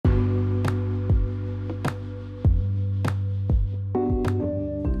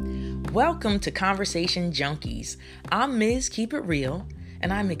Welcome to Conversation Junkies. I'm Ms. Keep It Real,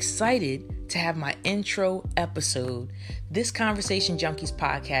 and I'm excited to have my intro episode. This Conversation Junkies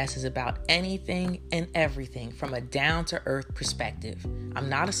podcast is about anything and everything from a down-to-earth perspective. I'm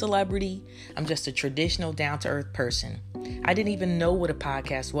not a celebrity. I'm just a traditional down-to-earth person. I didn't even know what a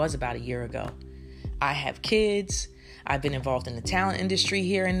podcast was about a year ago. I have kids. I've been involved in the talent industry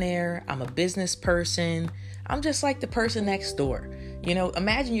here and there. I'm a business person. I'm just like the person next door. You know,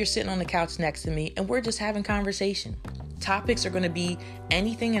 imagine you're sitting on the couch next to me and we're just having conversation. Topics are going to be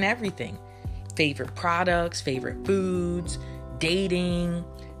anything and everything. Favorite products, favorite foods, dating,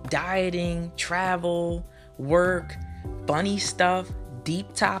 dieting, travel, work, funny stuff,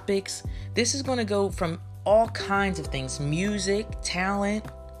 deep topics. This is going to go from all kinds of things, music, talent.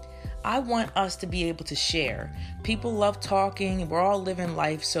 I want us to be able to share. People love talking. We're all living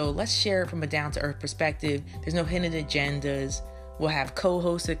life. So let's share it from a down-to-earth perspective. There's no hidden agendas. We'll have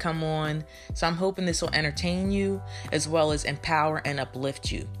co-hosts that come on. So I'm hoping this will entertain you as well as empower and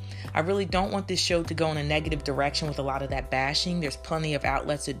uplift you. I really don't want this show to go in a negative direction with a lot of that bashing. There's plenty of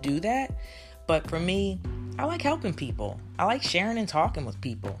outlets that do that. But for me, I like helping people. I like sharing and talking with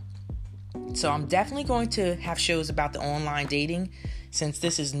people. So I'm definitely going to have shows about the online dating. Since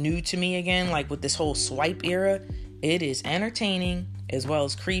this is new to me again, like with this whole swipe era, it is entertaining as well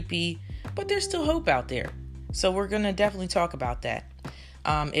as creepy, but there's still hope out there. So we're going to definitely talk about that.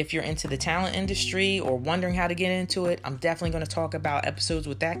 If you're into the talent industry or wondering how to get into it, I'm definitely going to talk about episodes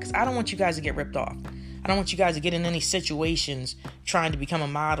with that because I don't want you guys to get ripped off. I don't want you guys to get in any situations trying to become a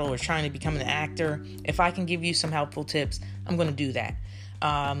model or trying to become an actor. If I can give you some helpful tips, I'm going to do that.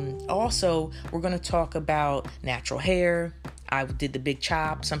 Also, we're going to talk about natural hair. I did the big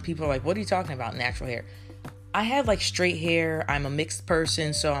chop. Some people are like, what are you talking about, natural hair? I have like straight hair. I'm a mixed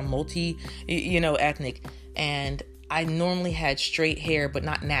person, so I'm ethnic. And I normally had straight hair, but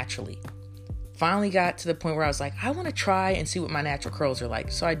not naturally. Finally got to the point where I was like, I want to try and see what my natural curls are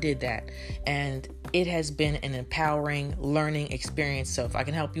like. So I did that. And it has been an empowering learning experience. So if I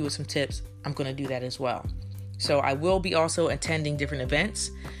can help you with some tips, I'm going to do that as well. So I will be also attending different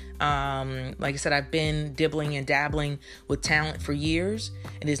events. Like I said, I've been dibbling and dabbling with talent for years.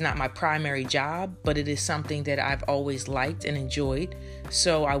 It is not my primary job, but it is something that I've always liked and enjoyed.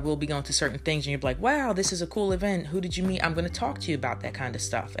 So I will be going to certain things and you'll be like, wow, this is a cool event. Who did you meet? I'm going to talk to you about that kind of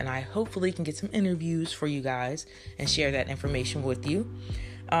stuff. And I hopefully can get some interviews for you guys and share that information with you.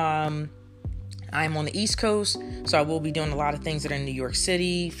 I'm on the East Coast, so I will be doing a lot of things that are in New York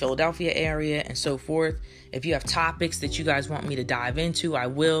City, Philadelphia area, and so forth. If you have topics that you guys want me to dive into, I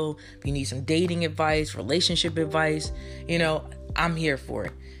will. If you need some dating advice, relationship advice, I'm here for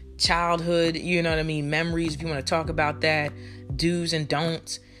it. Childhood, memories, if you want to talk about that, do's and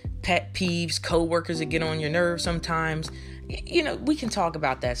don'ts, pet peeves, coworkers that get on your nerves sometimes, we can talk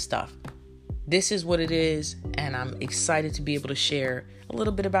about that stuff. This is what it is, and I'm excited to be able to share a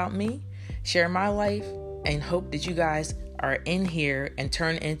little bit about me, share my life, and hope that you guys are in here and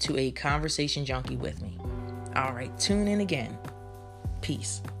turn into a conversation junkie with me. All right, tune in again.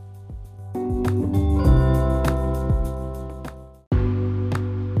 Peace.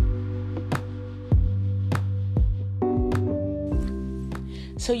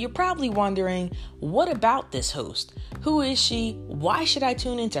 So you're probably wondering, what about this host? Who is she? Why should I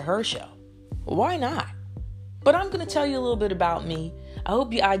tune into her show? Why not? But I'm going to tell you a little bit about me. I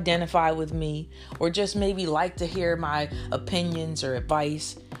hope you identify with me or just maybe like to hear my opinions or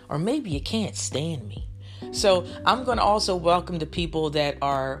advice, or maybe you can't stand me. So I'm going to also welcome the people that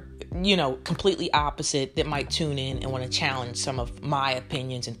are, completely opposite that might tune in and want to challenge some of my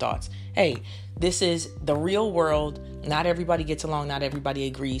opinions and thoughts. Hey, this is the real world. Not everybody gets along. Not everybody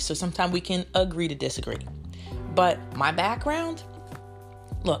agrees. So sometimes we can agree to disagree. But my background,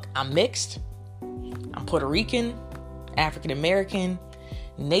 look, I'm mixed. I'm Puerto Rican, African American,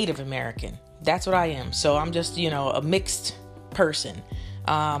 Native American. That's what I am. So I'm just, a mixed person.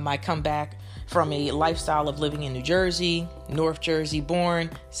 I come back from a lifestyle of living in New Jersey, North Jersey born,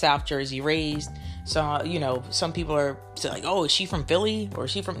 South Jersey raised. So, some people are like, oh, is she from Philly? Or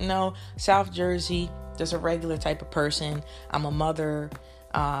is she from, no, South Jersey, just a regular type of person. I'm a mother,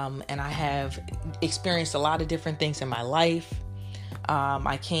 and I have experienced a lot of different things in my life.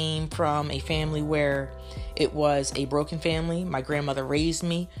 I came from a family where it was a broken family. My grandmother raised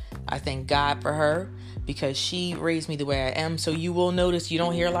me. I thank God for her because she raised me the way I am. So you will notice you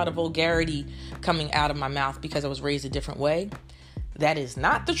don't hear a lot of vulgarity coming out of my mouth because I was raised a different way. That is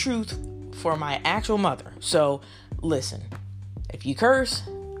not the truth for my actual mother. So listen, if you curse,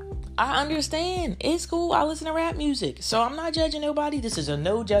 I understand. It's cool. I listen to rap music. So I'm not judging nobody. This is a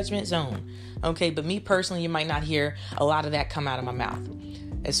no judgment zone. Okay, but me personally, you might not hear a lot of that come out of my mouth.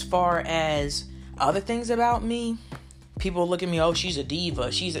 As far as other things about me, people look at me, oh, she's a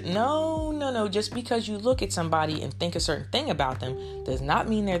diva. No. Just because you look at somebody and think a certain thing about them does not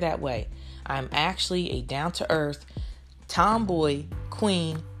mean they're that way. I'm actually a down-to-earth tomboy,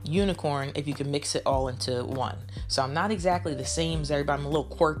 queen, unicorn, if you can mix it all into one. So I'm not exactly the same as everybody. I'm a little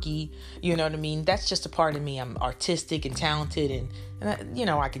quirky, you know what I mean? That's just a part of me. I'm artistic and talented, and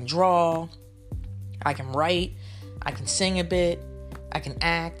I can draw, I can write, I can sing a bit, I can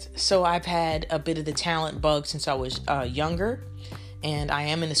act. So I've had a bit of the talent bug since I was younger, and I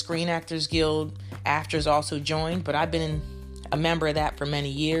am in the Screen Actors Guild. Actors also joined, but I've been a member of that for many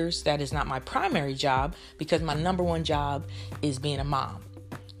years. That is not my primary job, because my number one job is being a mom.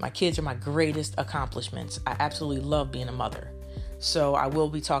 My kids are my greatest accomplishments. I absolutely love being a mother. So I will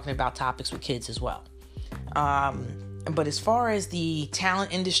be talking about topics with kids as well. But as far as the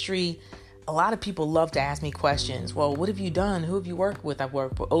talent industry, a lot of people love to ask me questions. Well, what have you done? Who have you worked with? I've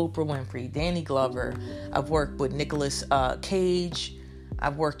worked with Oprah Winfrey, Danny Glover. I've worked with Nicolas Cage.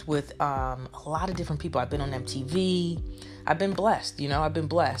 I've worked with a lot of different people. I've been on MTV. I've been blessed,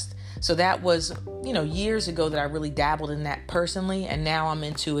 So that was, years ago that I really dabbled in that personally. And now I'm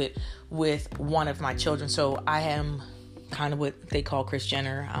into it with one of my children. So I am kind of what they call Kris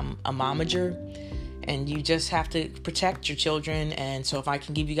Jenner. I'm a momager, and you just have to protect your children. And so if I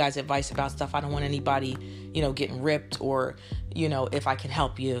can give you guys advice about stuff, I don't want anybody, getting ripped, or, if I can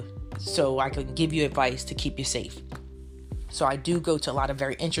help you, so I can give you advice to keep you safe. So I do go to a lot of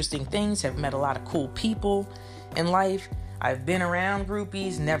very interesting things, have met a lot of cool people in life. I've been around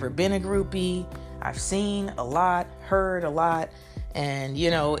groupies, never been a groupie. I've seen a lot, heard a lot, and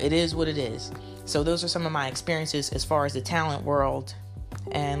it is what it is. So those are some of my experiences as far as the talent world.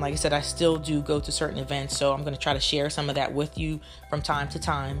 And like I said, I still do go to certain events, so I'm going to try to share some of that with you from time to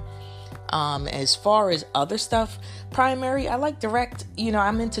time. As far as other stuff, primary, I like direct,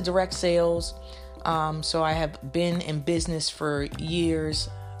 I'm into direct sales. So I have been in business for years,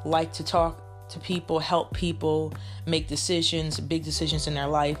 like to talk to people, help people make decisions, big decisions in their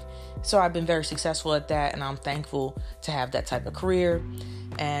life. So I've been very successful at that, and I'm thankful to have that type of career.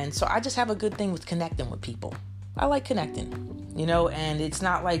 And so I just have a good thing with connecting with people. I like connecting, and it's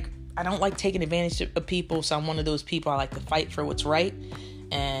not like, I don't like taking advantage of people. So I'm one of those people, I like to fight for what's right.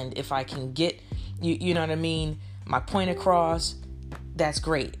 And if I can get, my point across, that's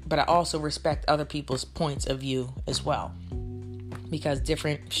great. But I also respect other people's points of view as well, because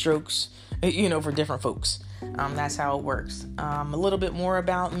different strokes, for different folks. That's how it works. A little bit more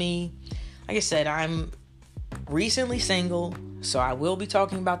about me. Like I said, I'm recently single, so I will be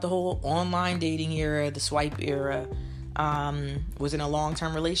talking about the whole online dating era, the swipe era. Was in a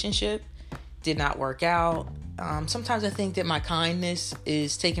long-term relationship, did not work out. Sometimes I think that my kindness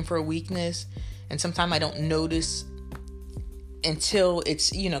is taken for a weakness, and sometimes I don't notice until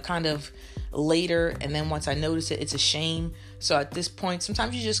it's, kind of later, and then once I notice it, it's a shame. So at this point,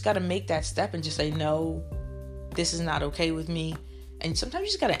 sometimes you just got to make that step and just say, no, this is not okay with me. And sometimes you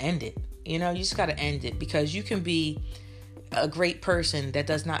just got to end it. You just got to end it, because you can be a great person. That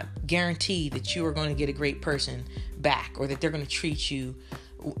does not guarantee that you are going to get a great person back, or that they're going to treat you,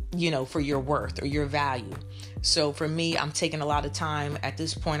 for your worth or your value. So for me, I'm taking a lot of time. At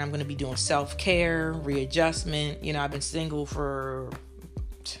this point, I'm going to be doing self-care, readjustment. I've been single for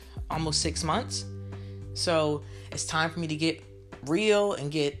almost 6 months. So it's time for me to get real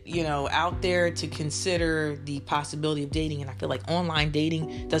and get, out there to consider the possibility of dating. And I feel like online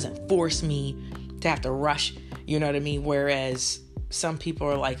dating doesn't force me to have to rush, Whereas some people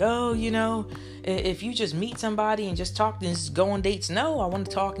are like, oh, if you just meet somebody and just talk, then just go on dates. No, I want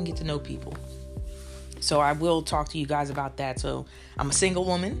to talk and get to know people. So I will talk to you guys about that. So I'm a single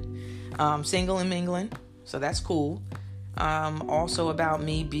woman, single and mingling. So that's cool. Also about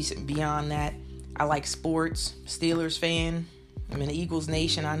me, beyond that, I like sports, Steelers fan. I'm an Eagles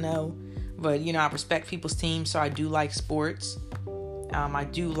nation, I know. But, I respect people's teams, so I do like sports. I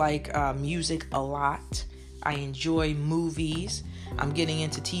do like music a lot. I enjoy movies. I'm getting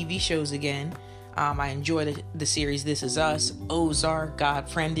into TV shows again. I enjoy the series This Is Us, Ozark, God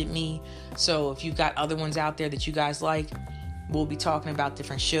Friended Me. So if you've got other ones out there that you guys like, we'll be talking about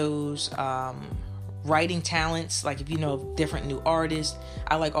different shows. Writing talents, like if you know of different new artists.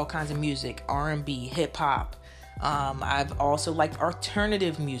 I like all kinds of music, R&B, hip hop. I've also liked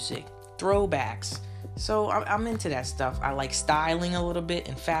alternative music, throwbacks. So I'm into that stuff. I like styling a little bit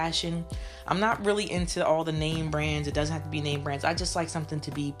and fashion. I'm not really into all the name brands. It doesn't have to be name brands. I just like something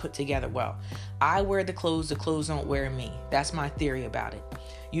to be put together well. I wear the clothes don't wear me. That's my theory about it.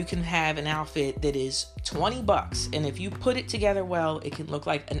 You can have an outfit that is $20, and if you put it together well, it can look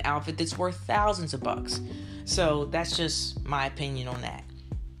like an outfit that's worth thousands of bucks. So that's just my opinion on that.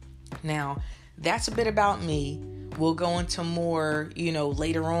 Now, that's a bit about me. We'll go into more,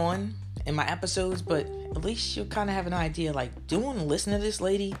 later on in my episodes, but at least you'll kind of have an idea, like, do you want to listen to this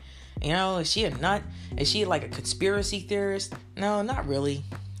lady? Is she a nut? Is she like a conspiracy theorist? No, not really.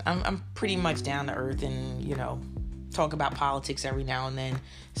 I'm pretty much down to earth and, talk about politics every now and then.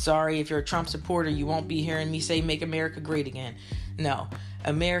 Sorry, if you're a Trump supporter, you won't be hearing me say make America great again. No,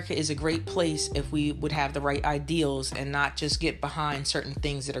 America is a great place if we would have the right ideals and not just get behind certain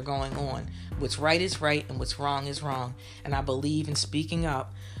things that are going on. What's right is right and what's wrong is wrong. And I believe in speaking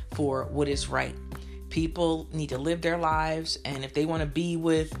up for what is right. People need to live their lives, and if they want to be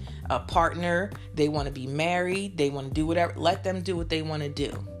with a partner, they want to be married, they want to do whatever, let them do what they want to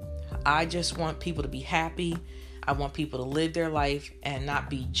do. I just want people to be happy. I want people to live their life and not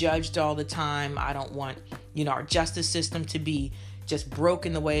be judged all the time. I don't want, our justice system to be just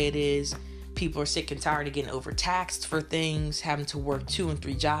broken the way it is. People are sick and tired of getting overtaxed for things, having to work 2 and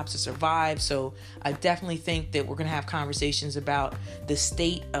 3 jobs to survive. So I definitely think that we're going to have conversations about the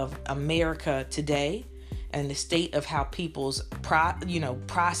state of America today and the state of how people's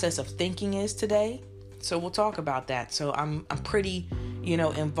process of thinking is today. So we'll talk about that. So I'm pretty,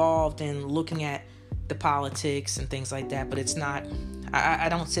 involved in looking at the politics and things like that, but it's not, I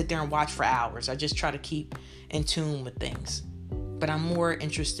don't sit there and watch for hours. I just try to keep in tune with things. But I'm more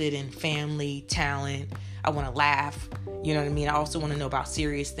interested in family, talent. I want to laugh. You know what I mean? I also want to know about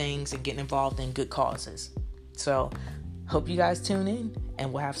serious things and getting involved in good causes. So hope you guys tune in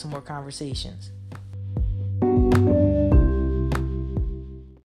and we'll have some more conversations.